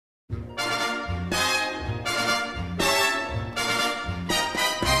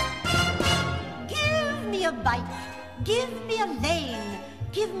Give me a lane,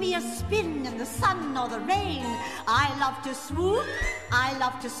 give me a spin in the sun or the rain. I love to swoop, I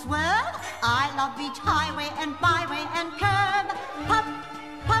love to swirl, I love each highway and byway and curve. Pop,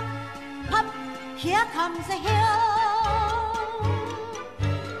 pop, pop, here comes a hill.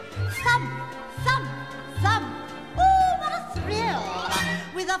 Thump, thump, thump, ooh, what a thrill!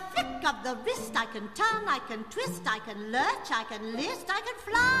 With a flick of the wrist I can turn, I can twist, I can lurch, I can list, I can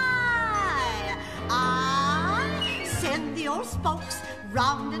fly. I send the old spokes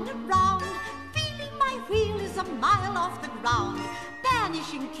round and around, feeling my wheel is a mile off the ground.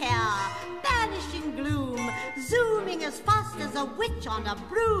 Banishing care, banishing gloom, zooming as fast as a witch on a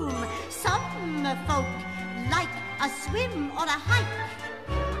broom. Some folk like a swim or a hike,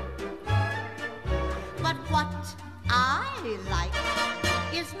 but what I like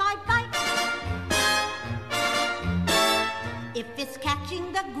is my bike. If it's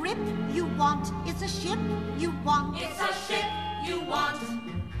catching the grip you want, it's a ship you want. It's a ship you want.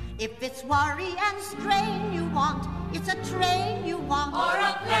 If it's worry and strain you want, it's a train you want. Or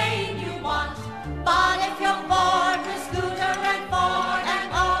a plane you want. But if you're bored with scooter and Ford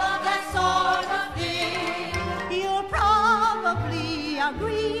and all of that sort of thing, you'll probably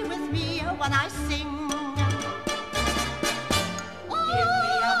agree with me when I sing. Give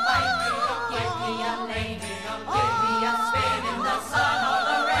me a bike, give me a lane, give me a spin in the sun or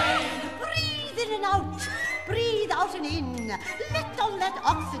the rain. Breathe in and out, breathe out and in. Let all that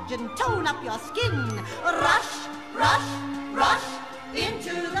oxygen tone up your skin. Rush, rush, rush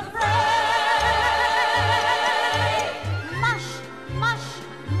into the fray. Mush, mush,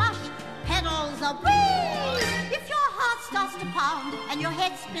 mush, pedals away. If your heart starts to pound and your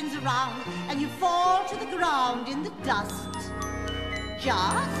head spins around and you fall to the ground in the dust,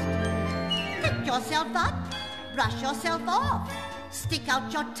 just pick yourself up, brush yourself off, stick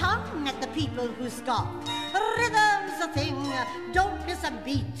out your tongue at the people who scoff. Rhythm's a thing, don't miss a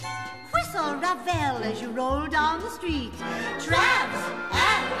beat. Whistle Ravel as you roll down the street. Trams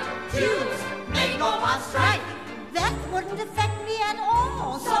and tubes may go on strike. That wouldn't affect me at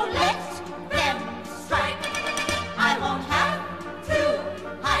all. So let's